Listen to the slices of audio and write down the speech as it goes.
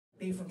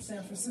They from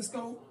San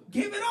Francisco.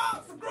 Give it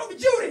up for Groovy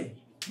Judy.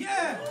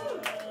 Yeah.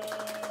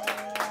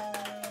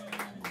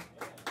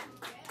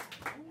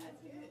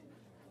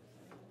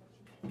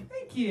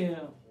 Thank you.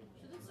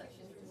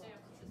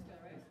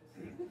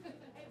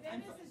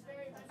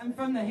 I'm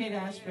from the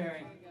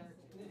Haight-Ashbury.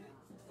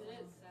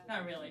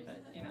 Not really,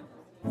 but you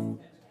know.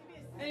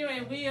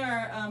 Anyway, we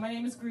are, my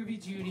name is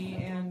Groovy Judy,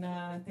 and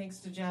thanks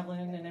to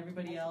Javalyn and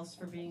everybody else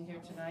for being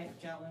here tonight,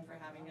 Javalyn for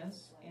having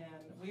us. And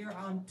we are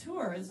on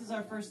tour. This is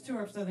our first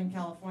tour of Southern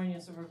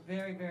California, so we're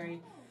very,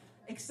 very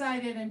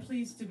excited and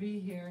pleased to be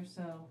here.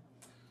 So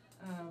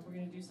we're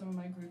going to do some of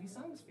my groovy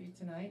songs for you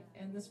tonight.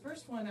 And this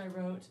first one I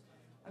wrote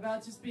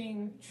about just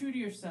being true to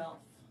yourself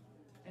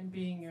and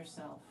being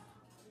yourself.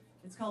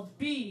 It's called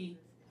Be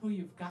Who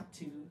You've Got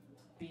to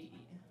Be.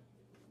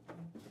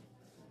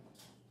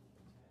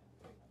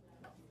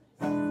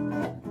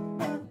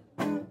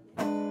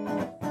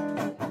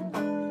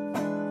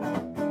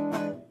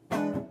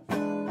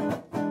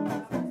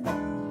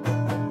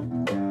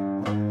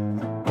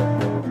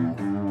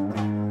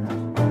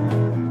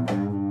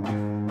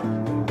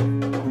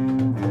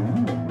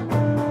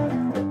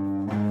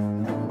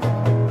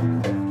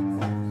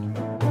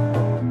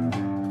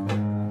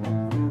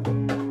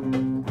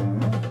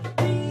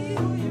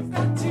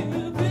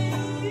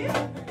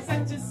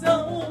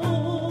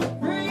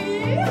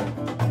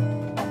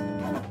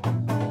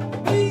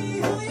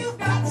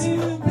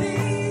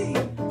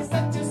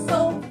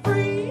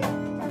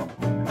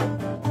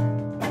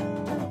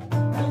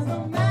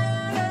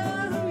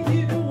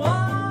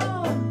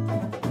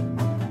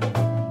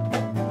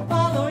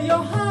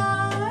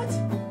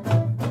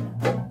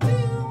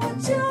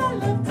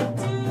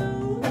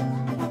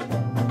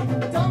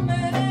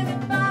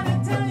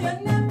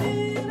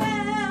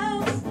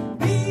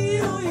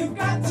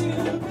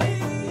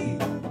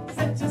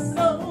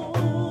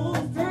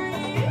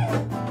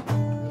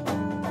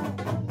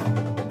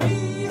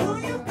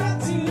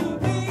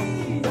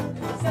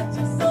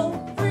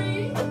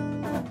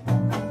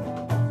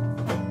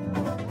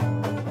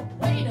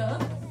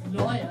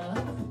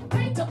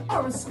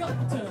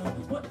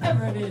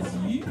 Whatever it is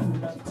you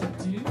love to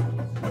do.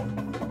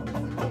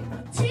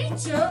 A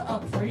teacher, a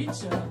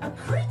preacher, a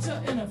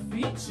creature in a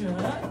feature.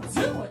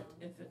 Do it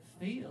if it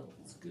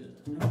feels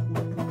good.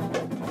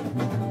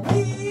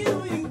 Be who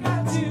you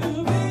got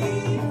to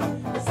be.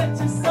 Set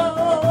your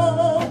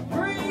soul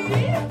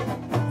free.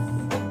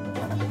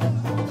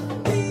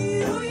 Be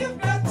who you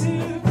got to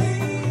be.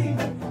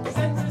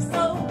 Set your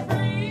soul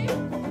free.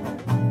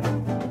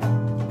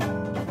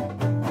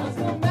 'Cause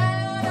no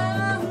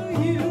matter who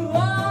you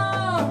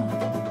are,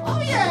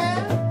 oh yeah,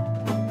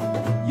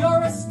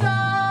 you're a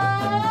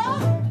star.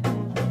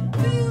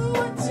 Do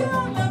what you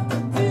love to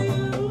do.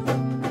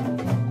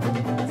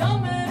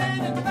 Don't let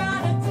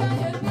anybody tell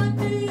you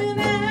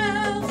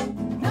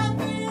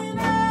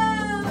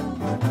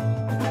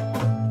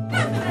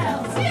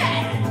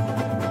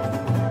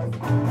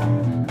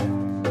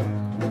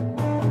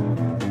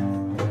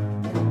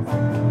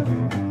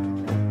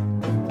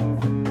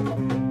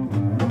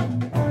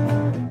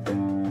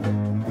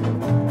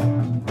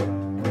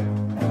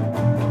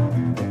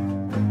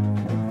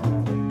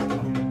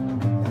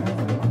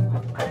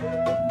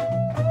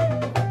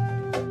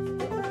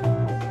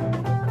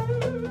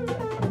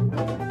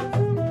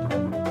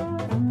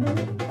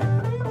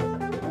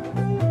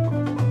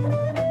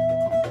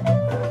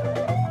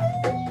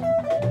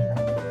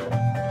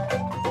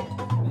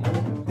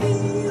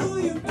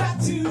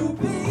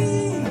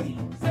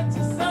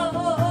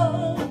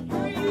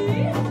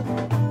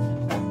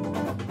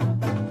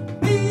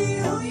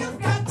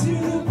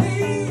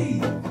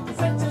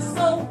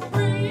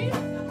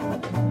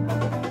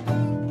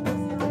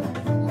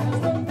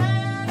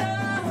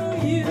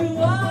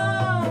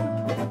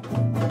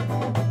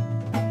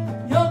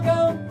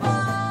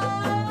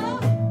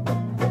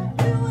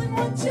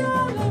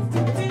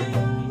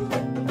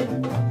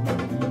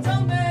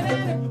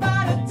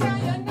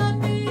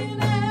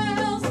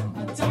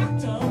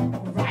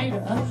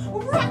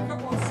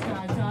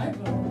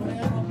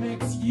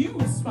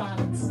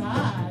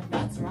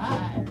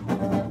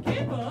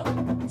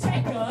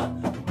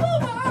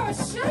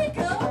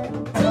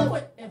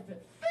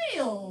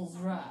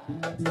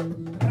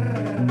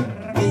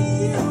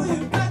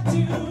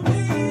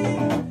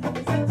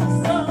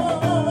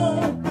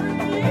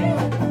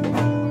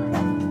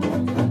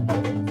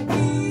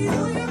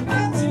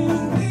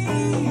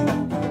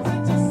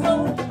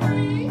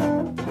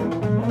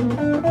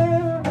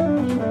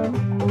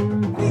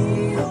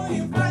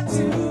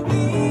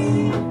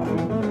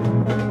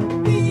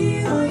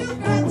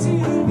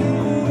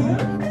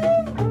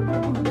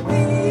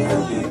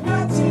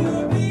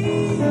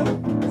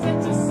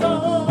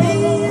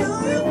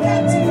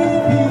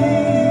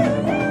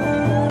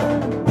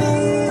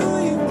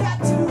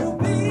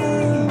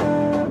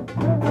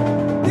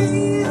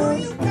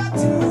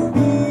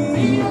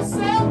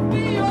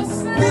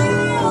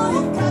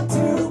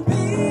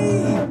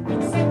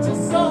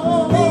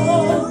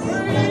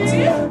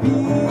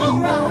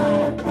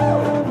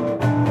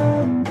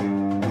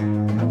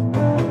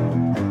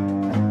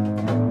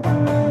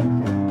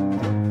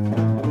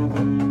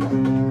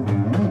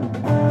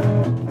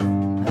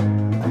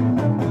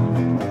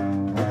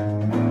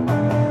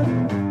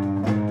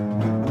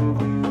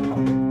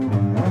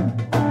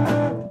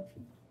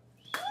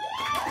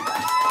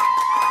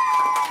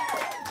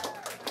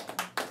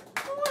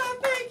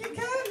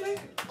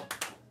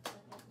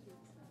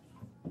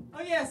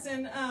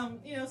and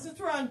you know, since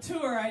we're on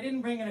tour, I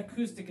didn't bring an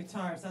acoustic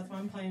guitar, so that's why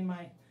I'm playing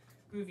my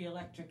Groovy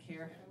electric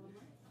here.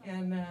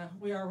 And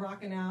we are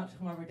rocking out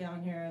while we're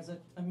down here as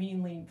a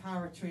mean, lean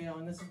power trio,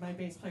 and this is my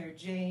bass player,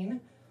 Jane.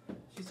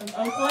 She's from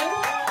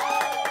Oakland.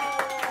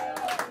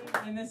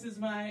 And this is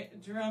my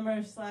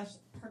drummer slash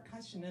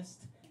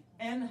percussionist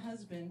and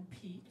husband,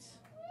 Pete.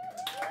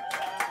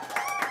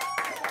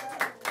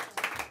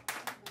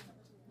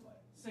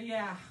 So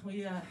yeah,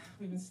 we've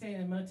been staying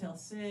in Motel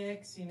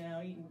 6, you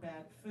know, eating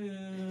bad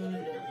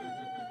food.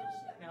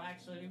 No,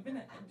 actually, we've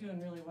been doing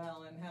really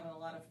well and having a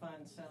lot of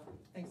fun. So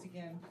thanks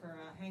again for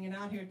hanging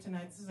out here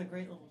tonight. This is a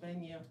great little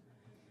venue.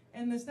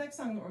 And this next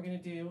song that we're going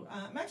to do,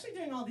 I'm actually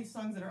doing all these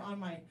songs that are on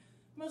my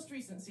most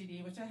recent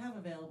CD, which I have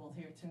available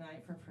here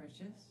tonight for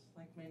purchase,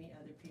 like many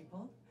other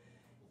people.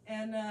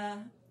 And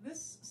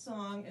this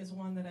song is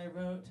one that I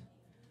wrote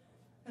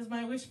as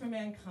my wish for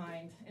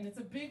mankind. And it's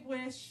a big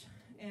wish.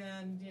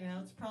 And, you know,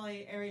 it's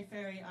probably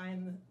airy-fairy,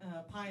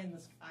 pie in the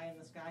sky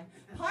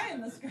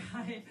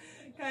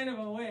kind of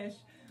a wish.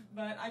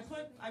 But I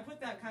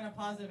put that kind of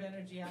positive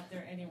energy out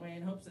there anyway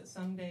in hopes that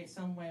someday,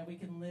 some way, we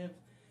can live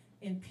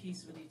in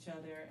peace with each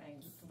other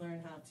and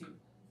learn how to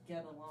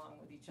get along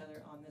with each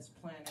other on this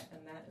planet.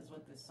 And that is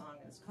what this song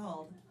is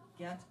called,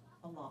 Get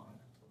Along.